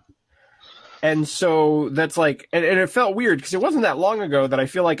not. And so that's like, and it felt weird because it wasn't that long ago that I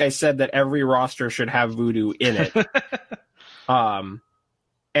feel like I said that every roster should have Voodoo in it.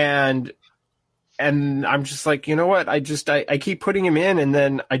 And I'm just like, you know what? I keep putting him in and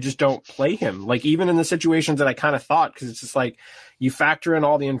then I just don't play him. Like even in the situations that I kind of thought, because it's just like you factor in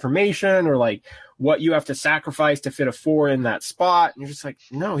all the information or like what you have to sacrifice to fit a 4 in that spot. And you're just like,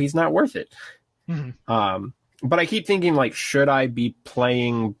 no, he's not worth it. Mm-hmm. But I keep thinking like, should I be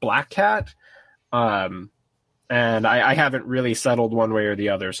playing Black Cat? And I haven't really settled one way or the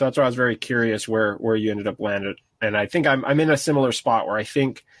other. So that's why I was very curious where you ended up landed. And I think I'm in a similar spot where I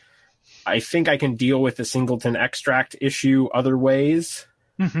think I can deal with the Singleton extract issue other ways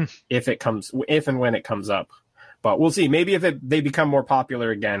if and when it comes up. But we'll see. Maybe if they become more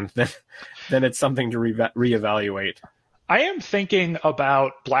popular again, then it's something to reevaluate. I am thinking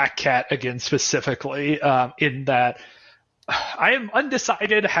about Black Cat again specifically in that I am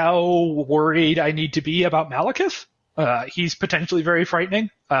undecided how worried I need to be about Malekith. He's potentially very frightening,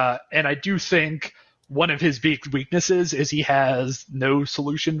 and I do think one of his big weaknesses is he has no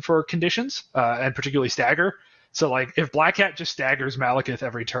solution for conditions, and particularly stagger. So, like, if Black Cat just staggers Malekith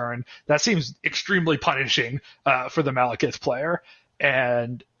every turn, that seems extremely punishing for the Malekith player.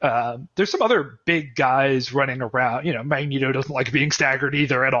 And there's some other big guys running around. You know, Magneto doesn't like being staggered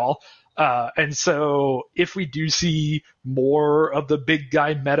either at all. And so if we do see more of the big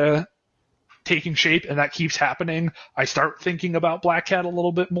guy meta taking shape and that keeps happening, I start thinking about Black Cat a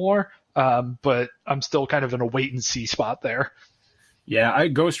little bit more. But I'm still kind of in a wait and see spot there. Yeah,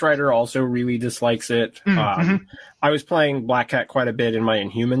 Ghost Rider also really dislikes it. I was playing Black Cat quite a bit in my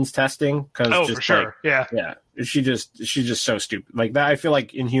Inhumans testing because for sure, yeah, she's just so stupid. Like that, I feel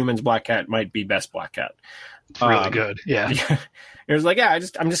like Inhumans Black Cat might be best Black Cat. It's really good, yeah. It was like,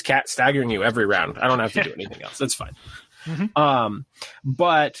 I'm just cat staggering you every round. I don't have to do anything else. That's fine.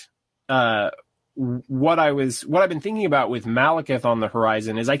 But what I've been thinking about with Malekith on the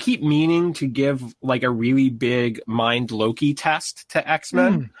horizon is I keep meaning to give like a really big Mind Loki test to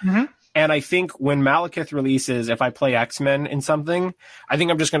X-Men. And I think when Malekith releases, if I play X-Men in something, I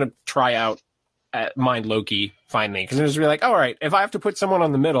think I'm just going to try out Mind Loki finally. Because I'm just really like, all right, if I have to put someone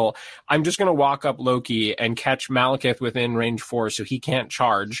on the middle, I'm just going to walk up Loki and catch Malekith within range 4 so he can't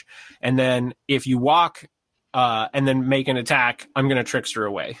charge. And then if you walk and then make an attack, I'm going to trickster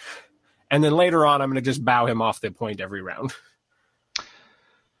away. And then later on, I'm going to just bow him off the point every round.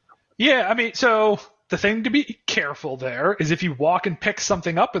 Yeah, I mean, so the thing to be careful there is if you walk and pick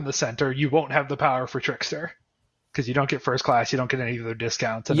something up in the center, you won't have the power for Trickster. Because you don't get first class, you don't get any of their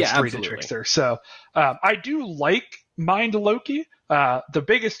discounts, and it's 3 to Trickster. So I do like Mind Loki. The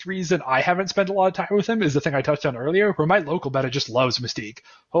biggest reason I haven't spent a lot of time with him is the thing I touched on earlier, where my local meta just loves Mystique.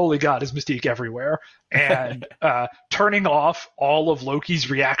 Holy God, is Mystique everywhere. And turning off all of Loki's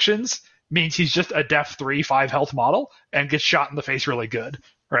reactions means he's just a def 3, 5 health model and gets shot in the face really good,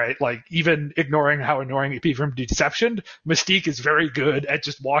 right? Like, even ignoring how annoying it be from Deception, Mystique is very good at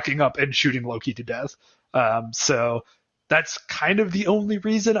just walking up and shooting Loki to death. So that's kind of the only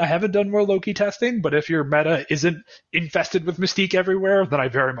reason I haven't done more Loki testing, but if your meta isn't infested with Mystique everywhere, then I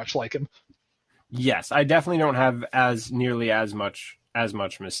very much like him. Yes, I definitely don't have nearly as much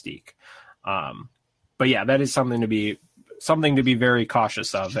Mystique. But yeah, that is something to be very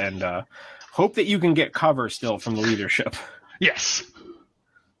cautious of, and hope that you can get cover still from the leadership. Yes.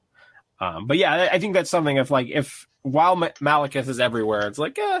 But yeah, I think that's something if while Malekith is everywhere, it's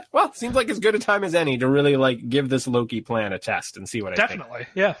like, well, seems like as good a time as any to really like give this Loki plan a test and see what I think. Definitely,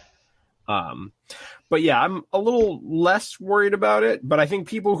 yeah. But yeah, I'm a little less worried about it, but I think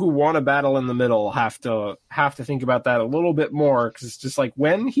people who want to battle in the middle have to think about that a little bit more, because it's just like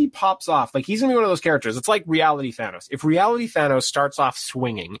when he pops off, like he's gonna be one of those characters. It's like Reality Thanos. If Reality Thanos starts off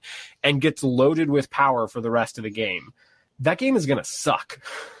swinging and gets loaded with power for the rest of the game, that game is gonna suck.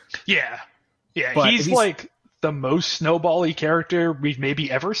 Yeah. He's like the most snowbally character we've maybe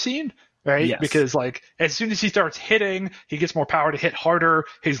ever seen. Right? Yes. Because like as soon as he starts hitting, he gets more power to hit harder.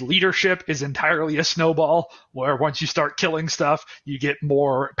 His leadership is entirely a snowball, where once you start killing stuff, you get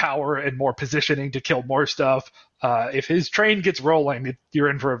more power and more positioning to kill more stuff. If his train gets rolling, you're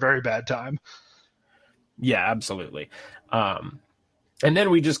in for a very bad time. Yeah, absolutely. And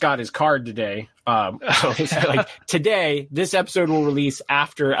then we just got his card today. So like today, this episode will release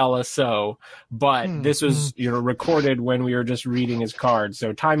after LSO, but this was recorded when we were just reading his card.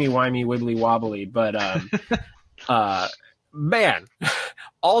 So timey-wimey, wibbly-wobbly. But man,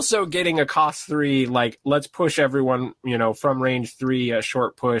 also getting a cost 3, like let's push everyone, from range 3, a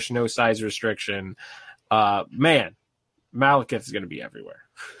short push, no size restriction. Man, Malekith is going to be everywhere.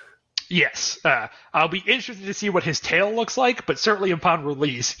 Yes. I'll be interested to see what his tail looks like, but certainly upon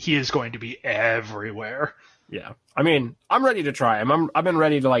release, he is going to be everywhere. Yeah. I mean, I'm ready to try him. I've been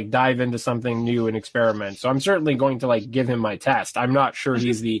ready to like dive into something new and experiment. So I'm certainly going to like give him my test. I'm not sure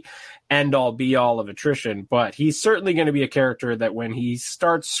he's the end all be all of attrition, but he's certainly going to be a character that when he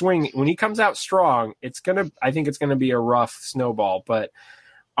starts swinging, when he comes out strong, I think it's going to be a rough snowball. But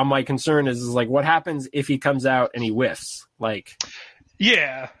my concern is like, what happens if he comes out and he whiffs? Like,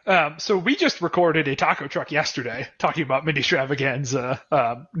 yeah. So we just recorded a taco truck yesterday talking about Mini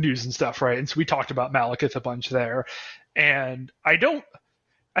Extravaganza news and stuff, right? And so we talked about Malekith a bunch there. And I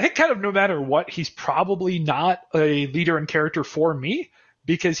think kind of no matter what, he's probably not a leader and character for me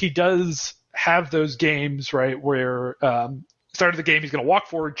because he does have those games, right, where start of the game, he's going to walk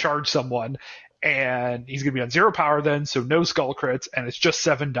forward, charge someone, and he's going to be on 0 power then, so no skull crits, and it's just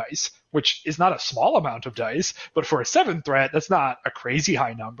 7 dice, which is not a small amount of dice, but for a 7 threat, that's not a crazy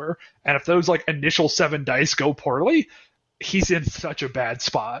high number. And if those like initial 7 dice go poorly, he's in such a bad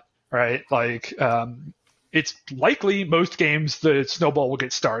spot, right? Like, it's likely most games the snowball will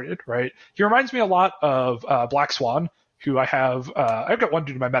get started, right? He reminds me a lot of Black Swan, who I've got one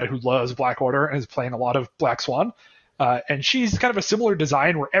dude in my meta who loves Black Order and is playing a lot of Black Swan. And she's kind of a similar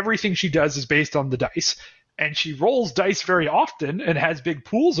design where everything she does is based on the dice. And she rolls dice very often and has big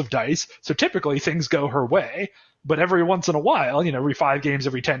pools of dice. So typically things go her way. But every once in a while, every 5 games,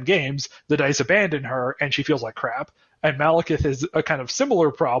 every 10 games, the dice abandon her and she feels like crap. And Malekith is a kind of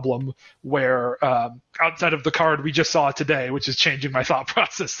similar problem where outside of the card we just saw today, which is changing my thought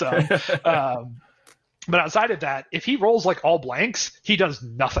process some. But outside of that, if he rolls like all blanks, he does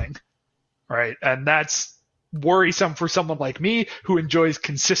nothing. Right. And that's worrisome for someone like me who enjoys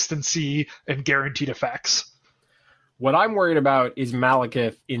consistency and guaranteed effects. What I'm worried about is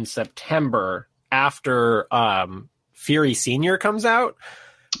Malekith in September after Fury Senior comes out.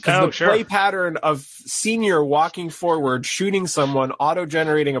 Because play pattern of Senior walking forward, shooting someone,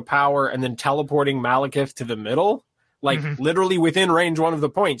 auto-generating a power, and then teleporting Malekith to the middle, literally within range 1 of the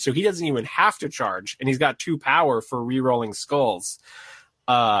point. So he doesn't even have to charge, and he's got 2 power for re-rolling skulls.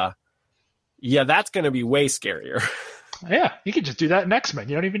 Yeah, that's going to be way scarier. Yeah, you can just do that in X-Men.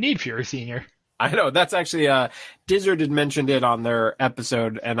 You don't even need Fury Senior. I know. That's actually, Dizzard had mentioned it on their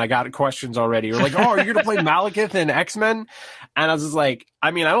episode, and I got questions already. We're like, oh, are you going to play Malekith in X-Men? And I was just like, I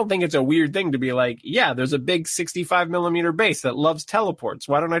mean, I don't think it's a weird thing to be like, yeah, there's a big 65mm base that loves teleports.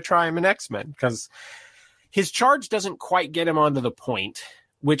 Why don't I try him in X-Men? Because his charge doesn't quite get him onto the point,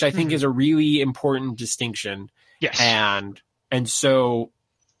 which I think is a really important distinction. Yes. And so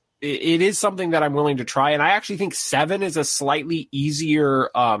it is something that I'm willing to try. And I actually think 7 is a slightly easier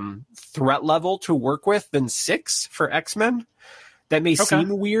threat level to work with than 6 for X-Men. That may seem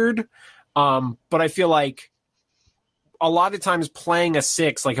weird, but I feel like a lot of times playing a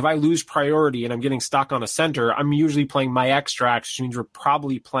 6, like if I lose priority and I'm getting stuck on a center, I'm usually playing my extracts, which means we're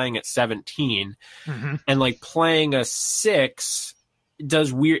probably playing at 17. And like playing a 6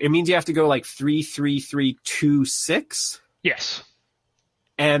 does weird. It means you have to go like 3, 3, 3, 2, 6. Yes.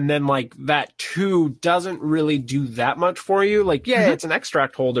 And then like that 2 doesn't really do that much for you. Like, yeah, it's an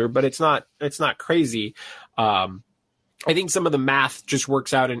extract holder, but it's not crazy. I think some of the math just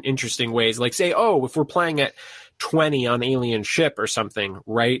works out in interesting ways. Like say, if we're playing at 20 on Alien Ship or something,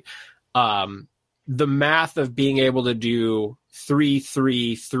 right? The math of being able to do 3,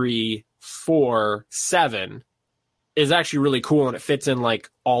 3, 3, 4, 7 is actually really cool, and it fits in like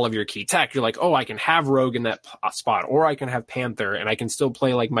all of your key tech. You're like, I can have Rogue in that spot, or I can have Panther, and I can still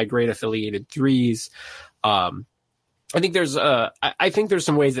play like my great affiliated 3s. I think there's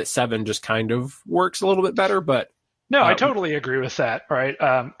some ways that 7 just kind of works a little bit better, but no, I totally agree with that. Right,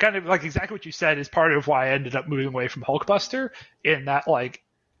 kind of like exactly what you said is part of why I ended up moving away from Hulkbuster. In that, like,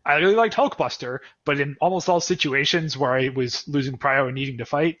 I really liked Hulkbuster, but in almost all situations where I was losing prio and needing to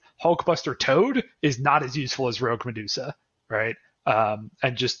fight, Hulkbuster Toad is not as useful as Rogue Medusa, right? And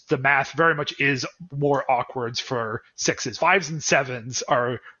just the math very much is more awkward for 6s. 5s and 7s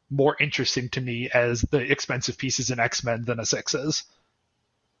are more interesting to me as the expensive pieces in X-Men than a 6s.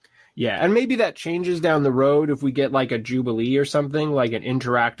 Yeah, and maybe that changes down the road if we get like a Jubilee or something, like an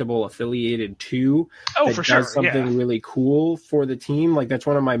interactable affiliated 2 that for does sure. something really cool for the team. Like that's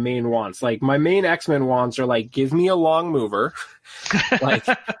one of my main wants. Like my main X-Men wants are like, give me a long mover. Like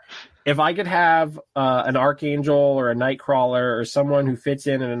if I could have an Archangel or a Nightcrawler or someone who fits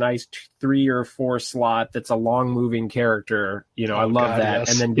in a nice 3 or 4 slot that's a long moving character, I love that.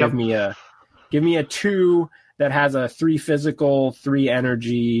 Yes. And then give me a 2 that has a 3 physical, 3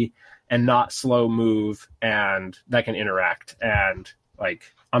 energy, and not slow move, and that can interact. And like,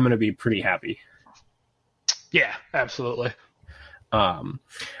 I'm going to be pretty happy. Yeah, absolutely.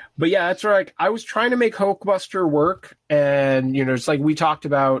 But yeah, that's right. I was trying to make Hulkbuster work, and it's like we talked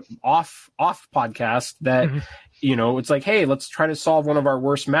about off podcast that it's like, hey, let's try to solve one of our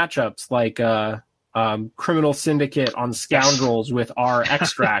worst matchups, like Criminal Syndicate on Scoundrels with our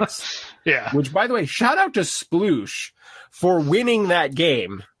extracts. Yeah. Which, by the way, shout out to Sploosh for winning that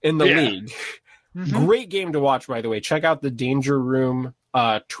game in the league. Great game to watch, by the way. Check out the Danger Room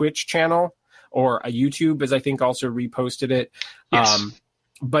Twitch channel, or a YouTube, as I think also reposted it. Yes.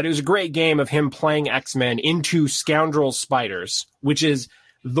 But it was a great game of him playing X-Men into Scoundrel Spiders, which is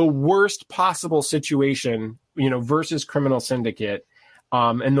the worst possible situation, versus Criminal Syndicate.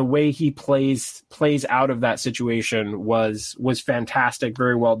 And the way he plays out of that situation was fantastic,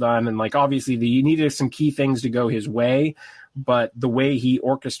 very well done. And like, obviously he needed some key things to go his way, but the way he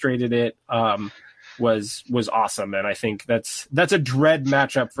orchestrated it, was awesome. And I think that's a dread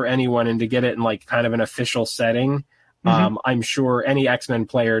matchup for anyone, and to get it in like kind of an official setting. I'm sure any X-Men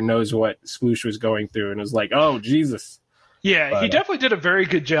player knows what Sploosh was going through and was like, oh, Jesus. Yeah, but he definitely did a very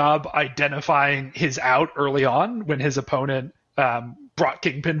good job identifying his out early on when his opponent brought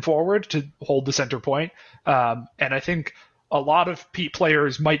Kingpin forward to hold the center point. And I think a lot of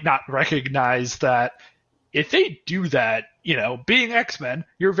players might not recognize that if they do that, being X-Men,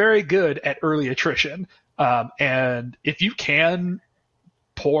 you're very good at early attrition. And if you can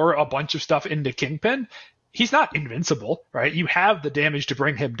pour a bunch of stuff into Kingpin, he's not invincible, right? You have the damage to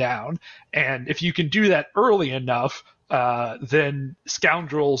bring him down. And if you can do that early enough, then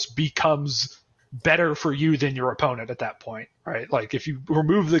Scoundrels becomes better for you than your opponent at that point, right? Like, if you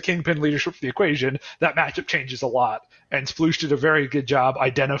remove the Kingpin leadership from the equation, that matchup changes a lot. And Sploosh did a very good job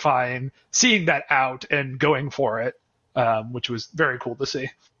identifying, seeing that out and going for it, which was very cool to see.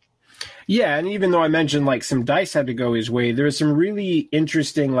 Yeah, and even though I mentioned like some dice had to go his way, there was some really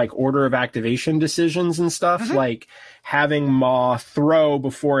interesting like order of activation decisions and stuff, like having Maw throw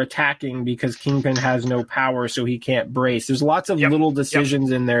before attacking because Kingpin has no power, so he can't brace. There's lots of little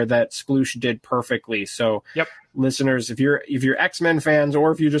decisions in there that Sploosh did perfectly. So, listeners, if you're X-Men fans,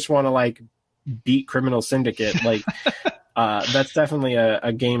 or if you just want to like beat Criminal Syndicate, like that's definitely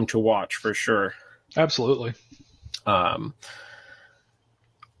a game to watch for sure. Absolutely.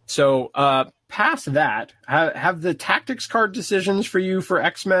 So past that, have the tactics card decisions for you for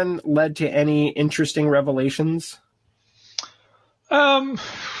X-Men led to any interesting revelations? You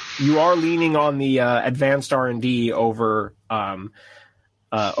are leaning on the advanced R&D over some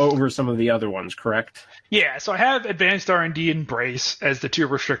of the other ones, correct? Yeah, so I have advanced R&D and Brace as the two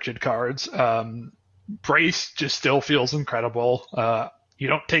restricted cards. Brace just still feels incredible. You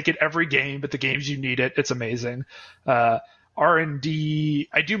don't take it every game, but the games you need it, it's amazing. R&D,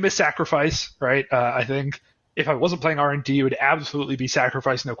 I do miss Sacrifice, right? I think if I wasn't playing R&D, it would absolutely be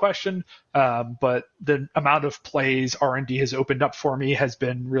Sacrifice, no question. But the amount of plays R&D has opened up for me has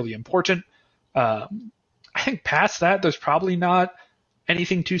been really important. I think past that, there's probably not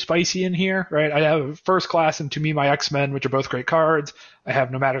anything too spicy in here, right? I have First Class and To Me My X-Men, which are both great cards. I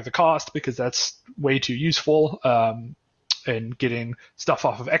have No Matter the Cost because that's way too useful. And getting stuff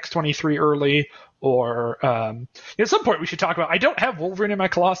off of X-23 early, or at some point we should talk about. I don't have Wolverine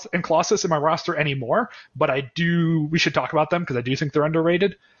and Colossus in my roster anymore, but I do. We should talk about them because I do think they're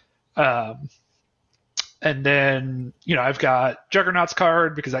underrated. And then I've got Juggernaut's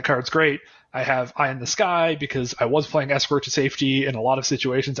card because that card's great. I have Eye in the Sky because I was playing Escort to Safety in a lot of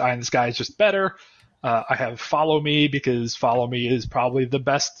situations. Eye in the Sky is just better. I have Follow Me because Follow Me is probably the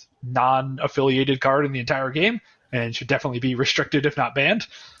best non-affiliated card in the entire game, and should definitely be restricted if not banned.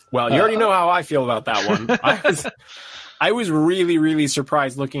 Well, you already know how I feel about that one. I was really, really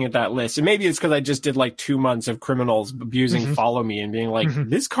surprised looking at that list. And maybe it's because I just did like 2 months of Criminals abusing Follow Me and being like,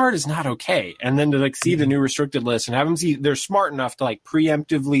 this card is not okay. And then to like see the new restricted list and have them see they're smart enough to like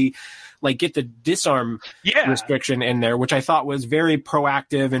preemptively like get the disarm restriction in there, which I thought was very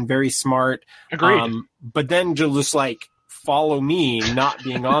proactive and very smart. Agreed. But then just like Follow Me not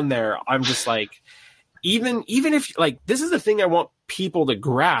being on there, I'm just like, even if like, this is the thing I want people to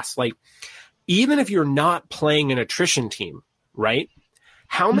grasp, like, even if you're not playing an attrition team, right?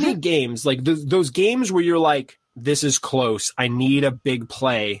 How many games, like those games where you're like, this is close, I need a big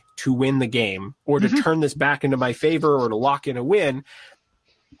play to win the game or to turn this back into my favor or to lock in a win.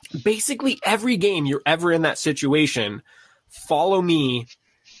 Basically every game you're ever in that situation, Follow Me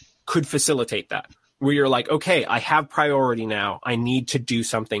could facilitate that, where you're like, okay, I have priority now. I need to do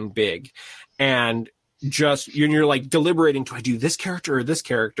something big. And just you're like deliberating, do I do this character or this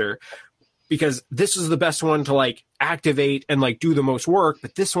character? Because this is the best one to like activate and like do the most work,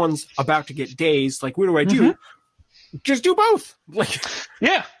 but this one's about to get dazed. Like, what do I do? Just do both. Like,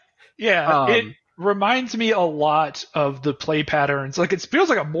 yeah. reminds me a lot of the play patterns. Like, it feels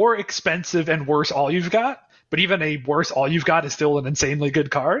like a more expensive and worse All You've Got, but even a worse All You've Got is still an insanely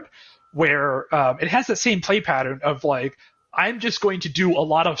good card, where it has that same play pattern of like, I'm just going to do a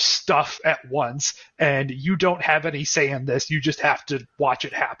lot of stuff at once, and you don't have any say in this. You just have to watch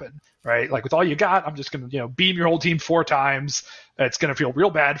it happen, right? Like with All You Got, I'm just going to, beam your whole team 4 times. It's going to feel real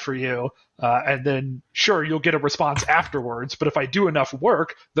bad for you. And then, sure, you'll get a response afterwards. But if I do enough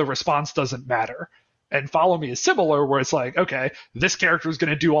work, the response doesn't matter. And Follow Me is similar, where it's like, okay, this character is going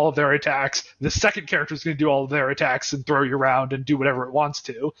to do all of their attacks. The second character is going to do all of their attacks and throw you around and do whatever it wants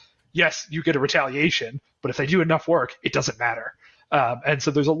to. Yes, you get a retaliation, but if they do enough work, it doesn't matter. And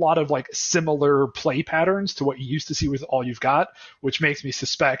so there's a lot of like similar play patterns to what you used to see with All You've Got, which makes me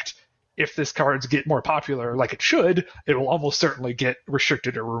suspect if this cards get more popular like it should, it will almost certainly get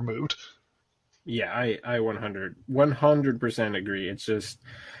restricted or removed. Yeah, I 100% agree. It's just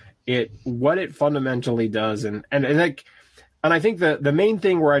what it fundamentally does, and I think the main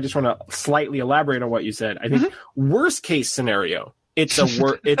thing where I just want to slightly elaborate on what you said, I think worst case scenario,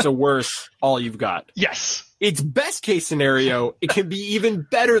 it's a worse All You've Got. Yes. It's best case scenario, it can be even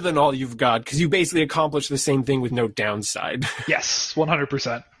better than All You've Got because you basically accomplish the same thing with no downside. Yes,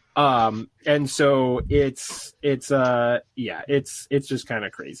 100%. And so it's just kind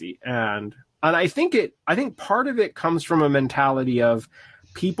of crazy. And I think part of it comes from a mentality of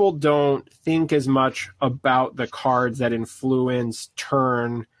people don't think as much about the cards that influence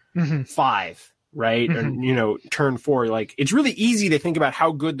turn 5. Right. And, turn 4, like it's really easy to think about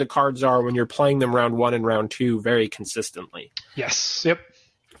how good the cards are when you're playing them round 1 and round 2 very consistently. Yes. Yep.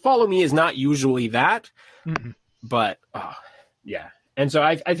 Follow Me is not usually that, but yeah. And so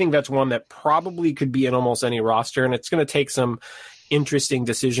I think that's one that probably could be in almost any roster, and it's going to take some interesting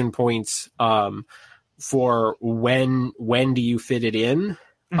decision points for when do you fit it in.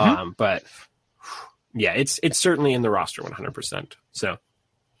 But yeah, it's certainly in the roster 100%. So.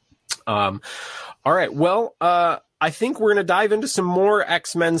 All right. Well, I think we're going to dive into some more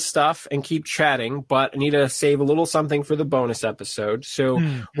X-Men stuff and keep chatting, but I need to save a little something for the bonus episode. So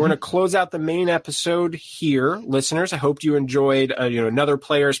we're going to close out the main episode here. Listeners, I hope you enjoyed, another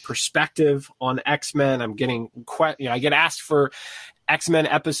player's perspective on X-Men. I'm getting I get asked for X-Men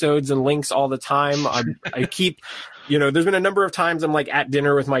episodes and links all the time. I keep, there's been a number of times I'm like at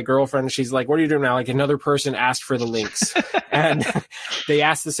dinner with my girlfriend and she's like, what are you doing now? Like another person asked for the links and they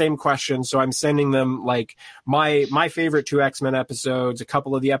asked the same question. So I'm sending them like my favorite 2 X-Men episodes, a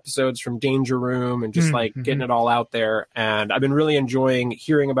couple of the episodes from Danger Room, and just getting it all out there. And I've been really enjoying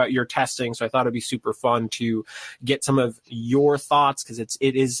hearing about your testing. So I thought it'd be super fun to get some of your thoughts, because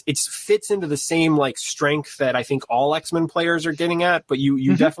it fits into the same like strength that I think all X-Men players are getting at, but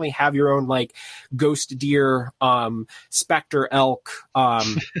you definitely have your own like Ghost Deer, Spectre Elk,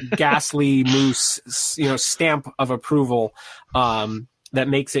 Ghastly Moose, stamp of approval, that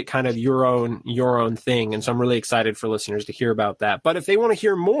makes it kind of your own thing. And so I'm really excited for listeners to hear about that. But if they want to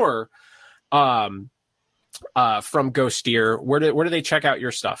hear more from Ghost Deer, where do they check out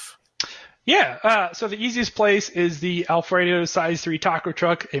your stuff? Yeah, so the easiest place is the Alfredo Size 3 Taco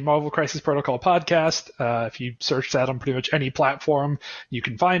Truck, a Marvel Crisis Protocol podcast. If you search that on pretty much any platform, you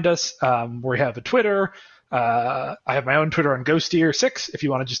can find us. We have a Twitter. I have my own Twitter on GhostDeer6. If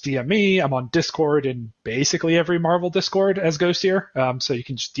you want to just DM me, I'm on Discord in basically every Marvel Discord as Ghostier. So you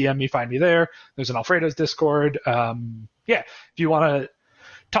can just DM me, find me there. There's an Alfredo's Discord. If you want to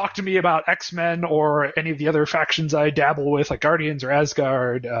talk to me about X-Men or any of the other factions I dabble with, like Guardians or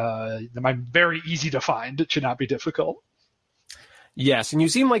Asgard, I'm very easy to find. It should not be difficult. Yes, and you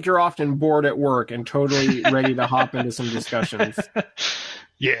seem like you're often bored at work and totally ready to hop into some discussions.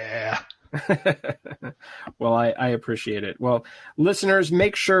 Yeah. Well, I appreciate it. Well, listeners,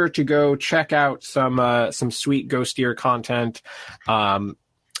 make sure to go check out some sweet Ghost Deer content.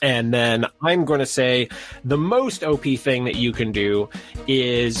 And then I'm going to say the most OP thing that you can do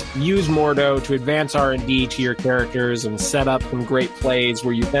is use Mordo to advance R&D to your characters and set up some great plays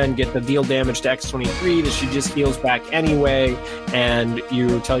where you then get the deal damage to X-23 that she just heals back anyway. And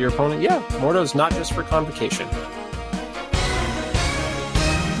you tell your opponent, yeah, Mordo's not just for convocation.